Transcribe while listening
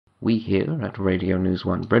we here at Radio News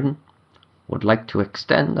 1 Britain would like to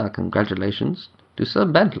extend our congratulations to Sir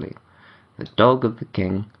Bentley, the dog of the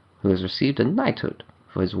king, who has received a knighthood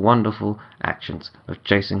for his wonderful actions of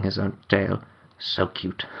chasing his own tail. So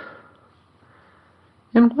cute.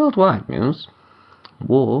 In worldwide news,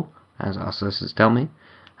 war, as our sources tell me,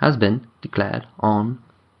 has been declared on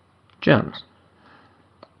germs.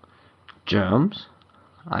 Germs,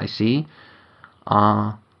 I see,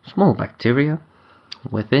 are small bacteria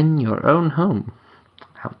within your own home.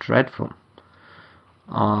 How dreadful.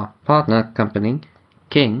 Our partner company,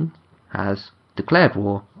 King, has declared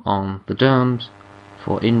war on the germs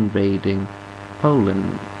for invading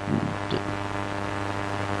Poland.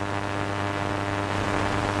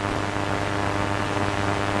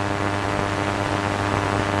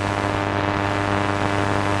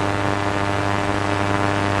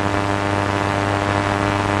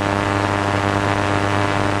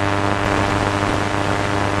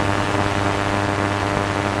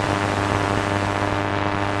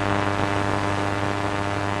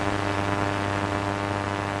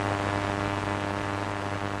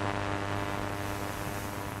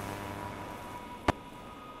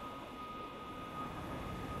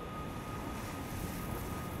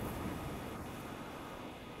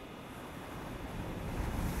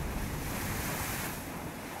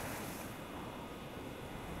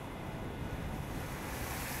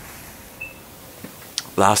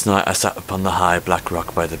 Last night I sat upon the high black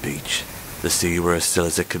rock by the beach. The sea were as still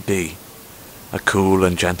as it could be. A cool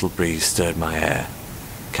and gentle breeze stirred my hair,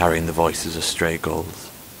 carrying the voices of stray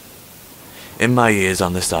gulls. In my years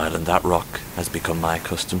on this island, that rock has become my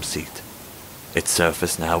accustomed seat, its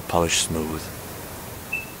surface now polished smooth.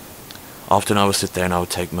 Often I would sit there and I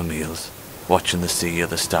would take my meals, watching the sea or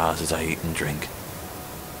the stars as I eat and drink.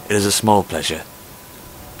 It is a small pleasure,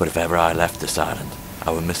 but if ever I left this island,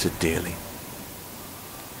 I would miss it dearly.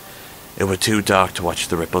 It were too dark to watch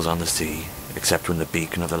the ripples on the sea, except when the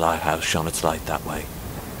beacon of the lighthouse shone its light that way.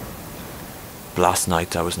 But last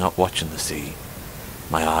night I was not watching the sea.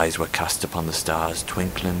 My eyes were cast upon the stars,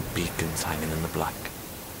 twinkling beacons hanging in the black.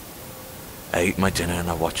 I ate my dinner and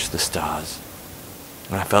I watched the stars,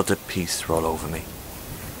 and I felt a peace roll over me,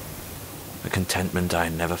 a contentment I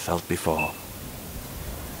had never felt before.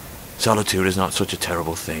 Solitude is not such a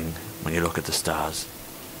terrible thing when you look at the stars.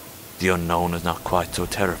 The unknown is not quite so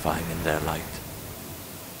terrifying in their light.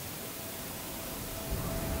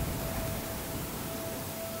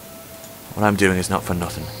 What I'm doing is not for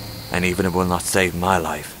nothing, and even if it will not save my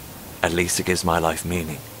life, at least it gives my life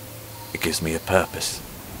meaning. It gives me a purpose.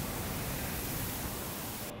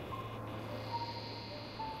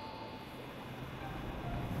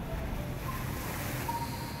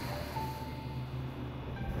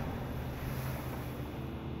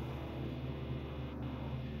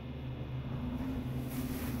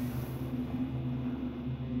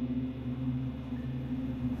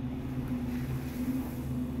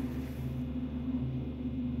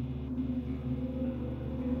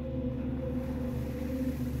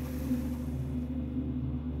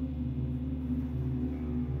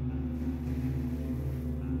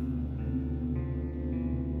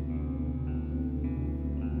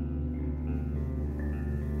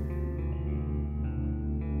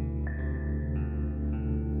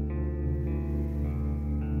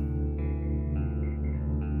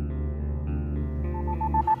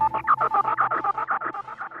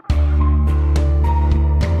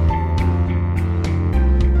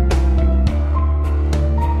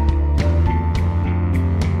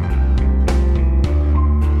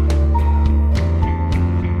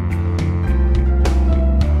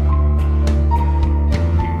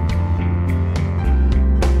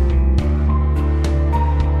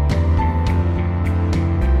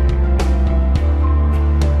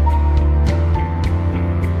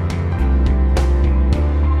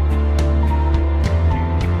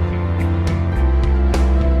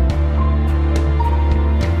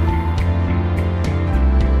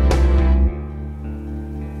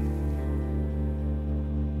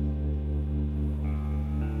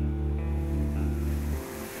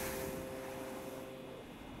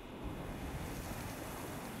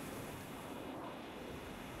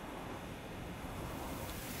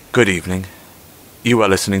 Good evening. You are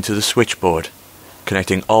listening to the Switchboard,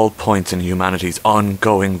 connecting all points in humanity's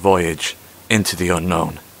ongoing voyage into the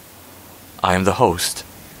unknown. I am the host,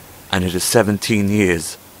 and it is 17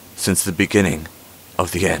 years since the beginning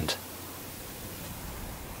of the end.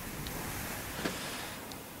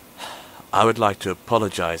 I would like to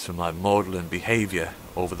apologize for my maudlin behavior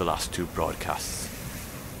over the last two broadcasts.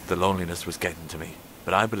 The loneliness was getting to me,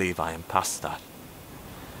 but I believe I am past that.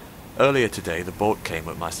 Earlier today, the boat came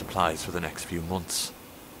with my supplies for the next few months.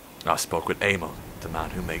 I spoke with Emil, the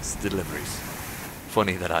man who makes deliveries.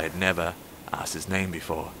 Funny that I had never asked his name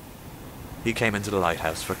before. He came into the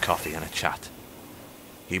lighthouse for coffee and a chat.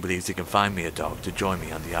 He believes he can find me a dog to join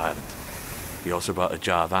me on the island. He also brought a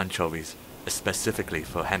jar of anchovies, specifically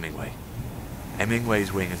for Hemingway.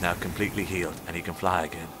 Hemingway's wing is now completely healed and he can fly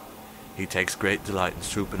again. He takes great delight in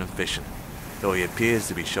swooping and fishing. Though he appears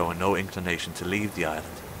to be showing no inclination to leave the island,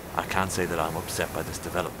 I can't say that I'm upset by this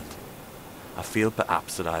development. I feel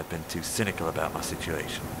perhaps that I have been too cynical about my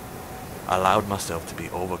situation. I allowed myself to be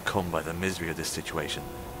overcome by the misery of this situation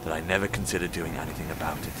that I never considered doing anything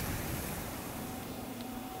about it.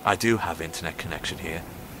 I do have internet connection here.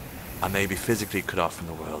 I may be physically cut off from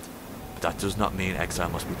the world, but that does not mean exile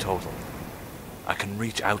must be total. I can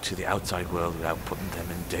reach out to the outside world without putting them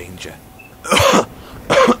in danger.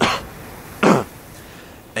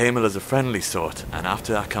 Emil is a friendly sort, and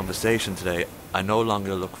after our conversation today, I no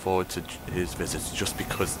longer look forward to his visits just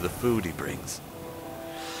because of the food he brings.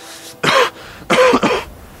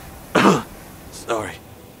 Sorry.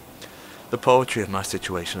 The poetry of my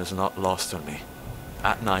situation is not lost on me.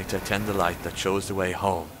 At night I tend the light that shows the way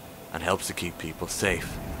home and helps to keep people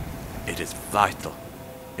safe. It is vital,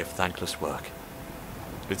 if thankless work.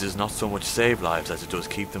 It does not so much save lives as it does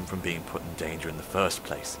keep them from being put in danger in the first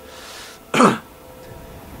place.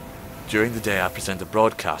 During the day I present a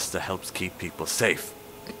broadcast that helps keep people safe.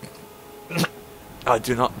 I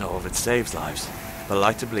do not know if it saves lives, but I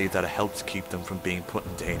like to believe that it helps keep them from being put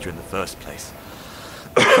in danger in the first place.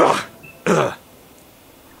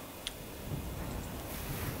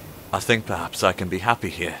 I think perhaps I can be happy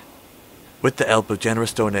here. With the help of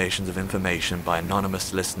generous donations of information by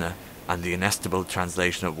anonymous listener and the inestimable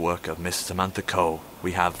translation of work of Miss Samantha Coe,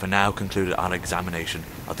 we have for now concluded our examination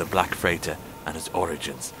of the Black Freighter and its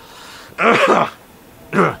origins. I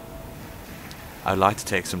would like to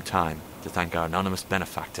take some time to thank our anonymous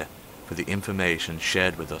benefactor for the information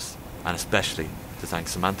shared with us, and especially to thank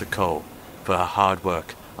Samantha Coe for her hard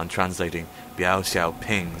work on translating Biao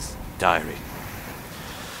Xiaoping's diary.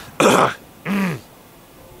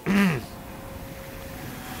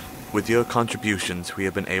 With your contributions, we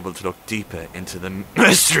have been able to look deeper into the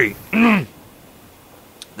mystery than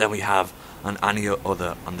we have on any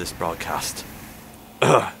other on this broadcast.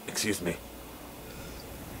 Excuse me.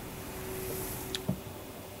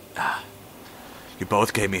 You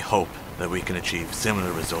both gave me hope that we can achieve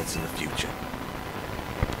similar results in the future.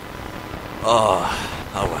 Oh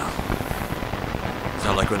well. It's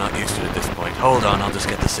not like we're not used to it at this point. Hold on, I'll just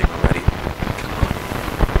get the signal ready. Come on.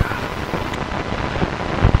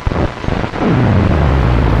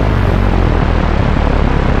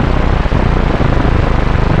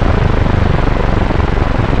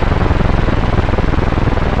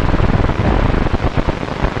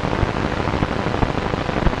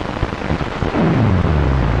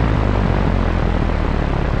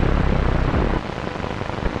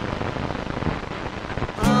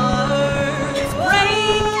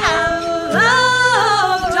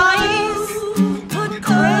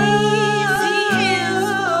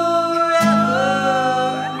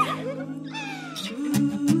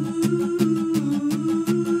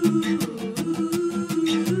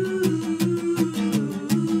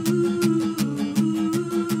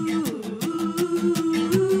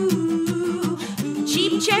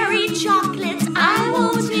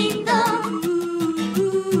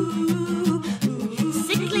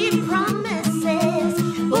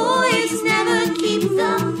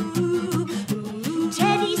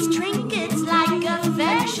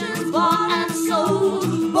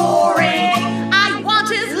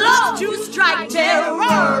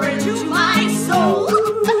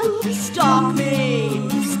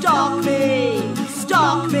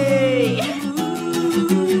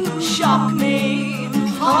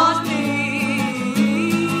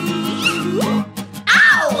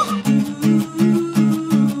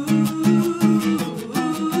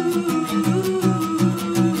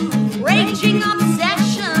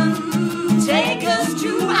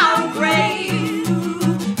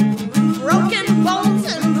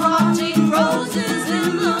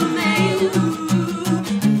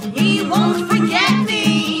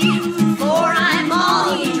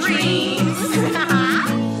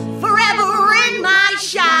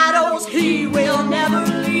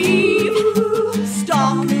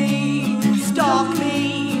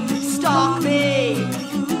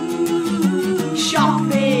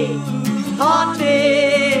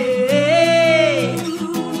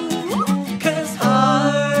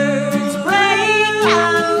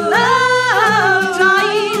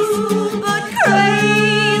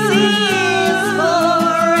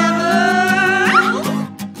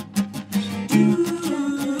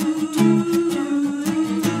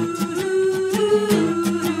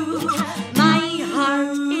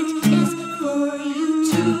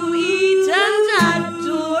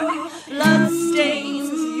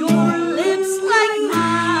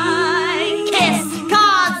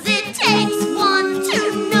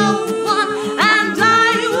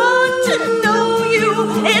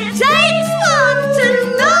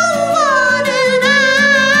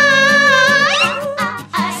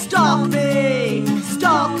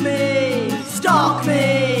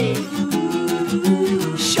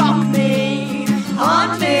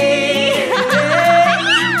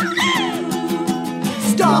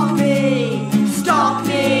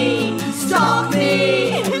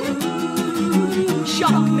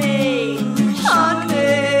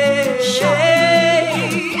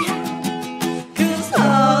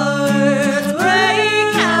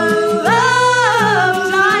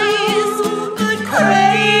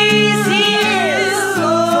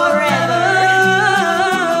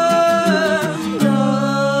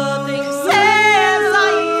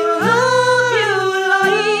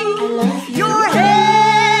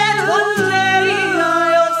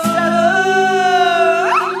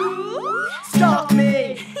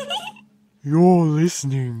 You're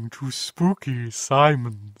listening to Spooky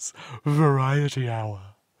Simon's Variety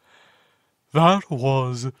Hour. That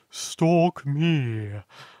was Stalk Me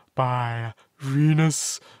by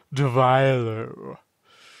Venus de Vilo.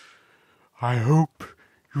 I hope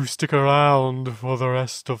you stick around for the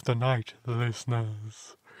rest of the night,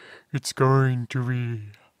 listeners. It's going to be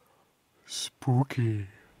spooky.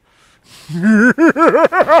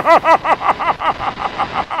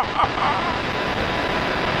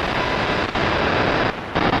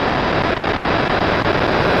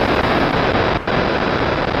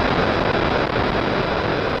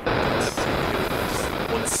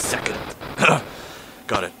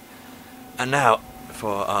 Got it. And now,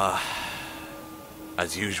 for,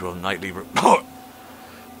 as usual, nightly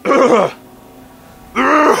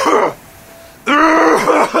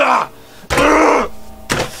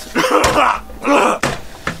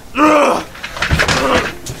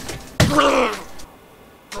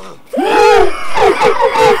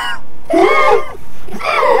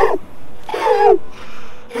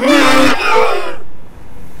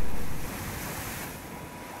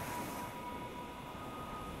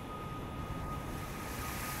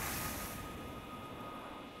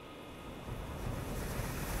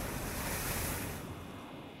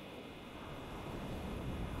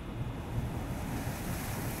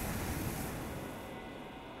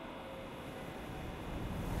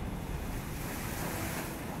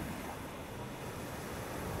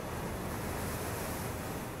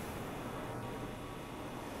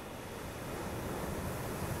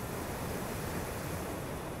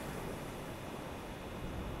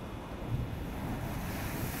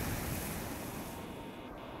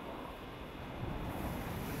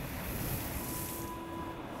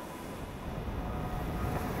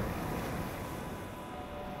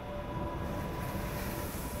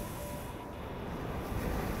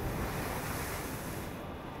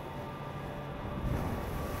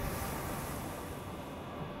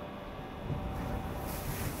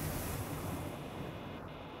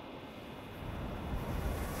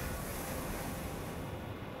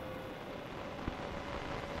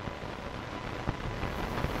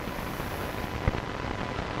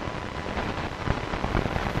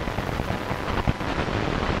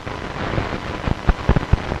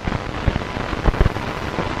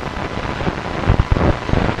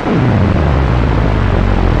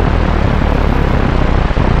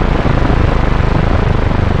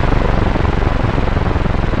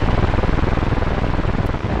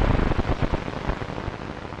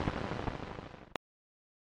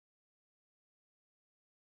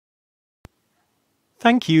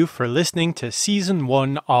Thank you for listening to Season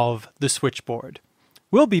 1 of The Switchboard.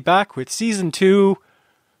 We'll be back with Season 2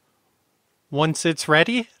 once it's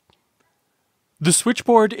ready. The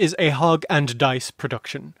Switchboard is a Hog and Dice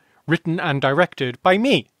production, written and directed by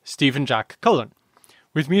me, Stephen Jack Cullen,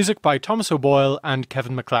 with music by Thomas O'Boyle and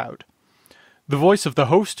Kevin MacLeod. The voice of the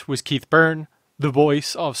host was Keith Byrne, the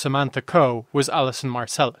voice of Samantha Coe was Alison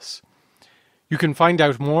Marcellus. You can find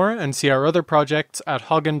out more and see our other projects at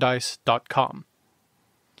hogandice.com.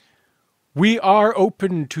 We are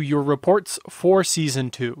open to your reports for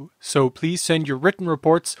Season 2, so please send your written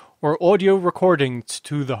reports or audio recordings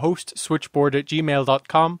to the host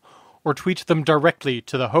switchboard@gmail.com or tweet them directly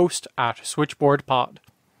to the host at switchboardpod.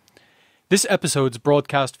 This episode's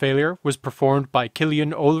broadcast failure was performed by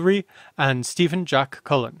Cillian Ollry and Stephen Jack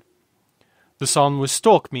Cullen. The song was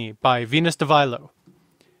Stalk Me by Venus de Vilo.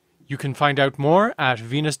 You can find out more at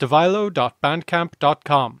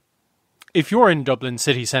venusdevilo.bandcamp.com. If you're in Dublin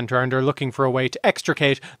city centre and are looking for a way to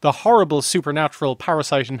extricate the horrible supernatural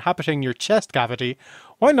parasite inhabiting your chest cavity,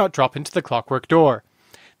 why not drop into the Clockwork Door?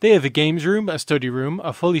 They have a games room, a study room,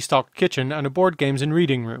 a fully stocked kitchen, and a board games and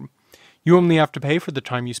reading room. You only have to pay for the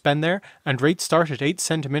time you spend there, and rates start at 8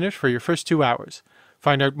 cents a minute for your first 2 hours.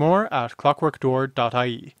 Find out more at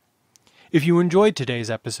clockworkdoor.ie. If you enjoyed today's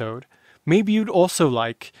episode, maybe you'd also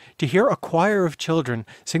like to hear a choir of children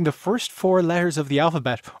sing the first 4 letters of the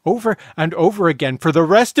alphabet over and over again for the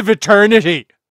rest of eternity.